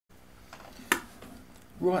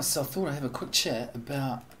Right, so I thought I'd have a quick chat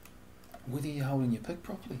about whether you're holding your pick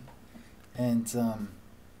properly. And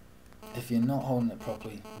if you're not holding it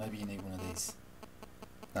properly, maybe you need one of these.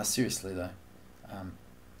 Now seriously though,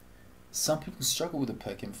 some people struggle with a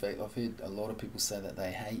pick. In fact, I've heard a lot of people say that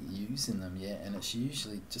they hate using them, and it's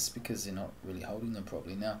usually just because they're not really holding them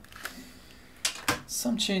properly. Now,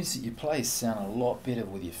 some tunes that you play sound a lot better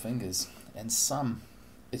with your fingers, and some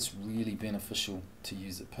it's really beneficial to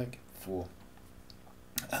use a pick for.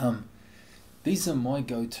 These are my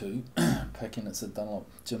go-to pick, and it's a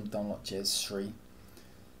Jim Dunlop Jazz 3.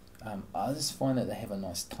 I just find that they have a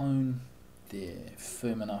nice tone, they're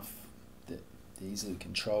firm enough, that they're easily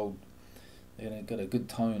controlled, they've got a good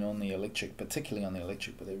tone on the electric, particularly on the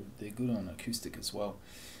electric, but they're good on acoustic as well.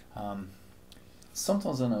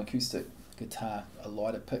 Sometimes on an acoustic guitar, a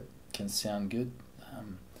lighter pick can sound good.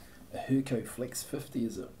 A Hurco Flex 50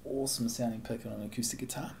 is an awesome sounding pick on an acoustic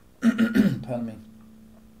guitar. Pardon me.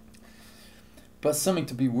 But something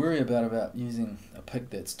to be worried about using a pick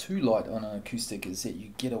that's too light on an acoustic is that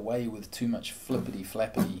you get away with too much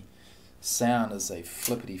flippity-flappity sound as they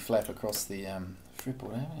flippity-flap across the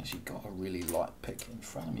fretboard. I haven't actually got a really light pick in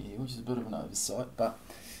front of me here, which is a bit of an oversight. But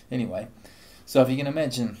anyway, so if you can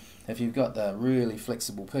imagine, if you've got the really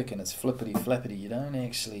flexible pick and it's flippity-flappity, you don't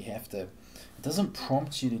actually have to, it doesn't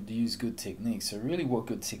prompt you to use good technique. So really what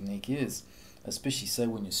good technique is, especially say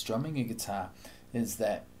when you're strumming a guitar, is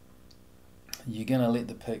that you're going to let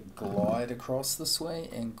the pick glide across this way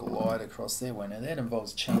and glide across that way. Now that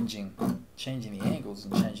involves changing the angles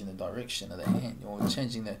and changing the direction of the hand, or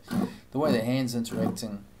changing the way the hand's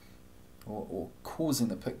interacting, or causing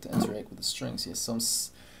the pick to interact with the strings. Yes, so I'm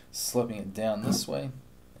sloping it down this way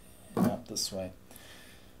and up this way.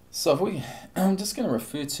 So I'm just going to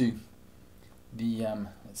refer to the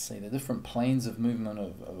let's see, the different planes of movement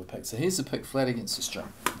of a pick. So here's the pick flat against the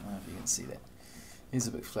string. I don't know if you can see that. Here's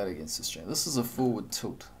a bit flat against the string. This is a forward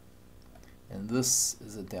tilt, and this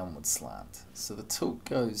is a downward slant. So the tilt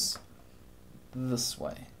goes this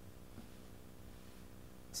way.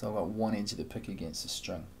 So I've got one edge of the pick against the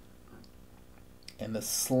string. And the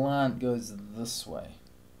slant goes this way.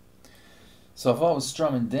 So if I was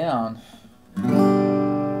strumming down,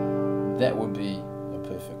 that would be a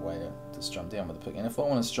perfect way to strum down with the pick. And if I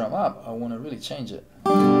want to strum up, I want to really change it.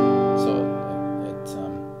 So it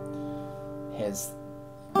has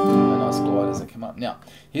a nice glide as I come up. Now,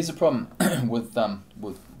 here's the problem with the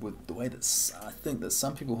way that I think that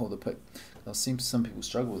some people hold the pick. I've seen some people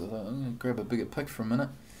struggle with it. I'm going to grab a bigger pick for a minute,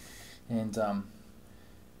 and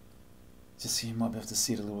just so you might be able to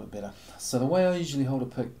see it a little bit better. So the way I usually hold a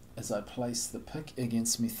pick is I place the pick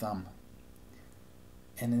against my thumb,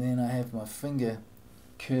 and then I have my finger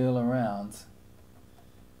curl around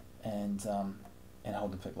and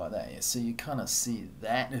hold the pick like that. Yeah, so you kind of see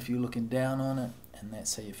that if you're looking down on it, and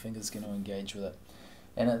that's how your finger's going to engage with it.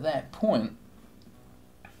 And at that point,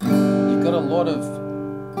 you've got a lot of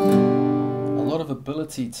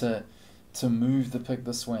ability to move the pick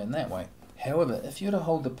this way and that way. However, if you're to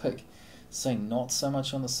hold the pick, say not so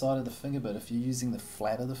much on the side of the finger, but if you're using the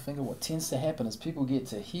flat of the finger, what tends to happen is people get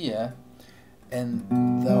to here and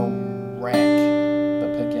they'll rack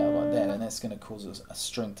the pick out like that, and that's going to cause a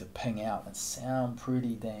string to ping out and sound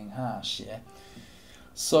pretty dang harsh, yeah?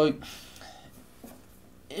 So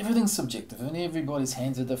everything's subjective, and everybody's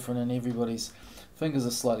hands are different, and everybody's fingers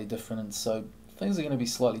are slightly different, and so things are going to be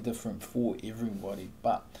slightly different for everybody.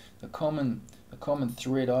 But the common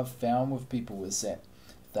thread I've found with people is that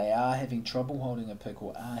they are having trouble holding a pick,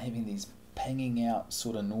 or are having these pinging out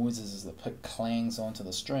sort of noises as the pick clangs onto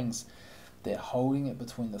the strings. That holding it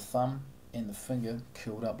between the thumb and the finger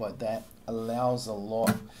curled up like that allows a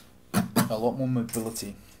lot more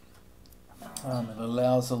mobility. It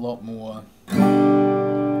allows a lot more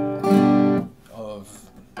of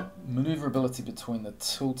maneuverability between the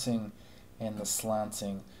tilting and the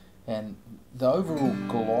slanting, and the overall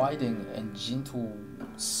gliding and gentle,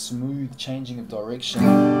 smooth changing of direction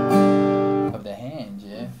of the hand,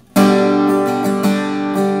 yeah?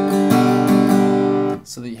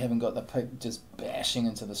 So that you haven't got the pick just bashing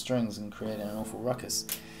into the strings and creating an awful ruckus.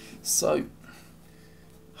 So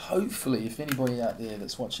hopefully, if anybody out there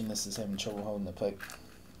that's watching this is having trouble holding the pick,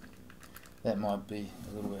 that might be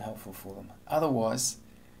a little bit helpful for them. Otherwise,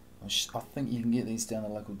 I think you can get these down the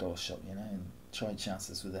local dollar shop, and try your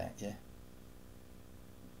chances with that, yeah.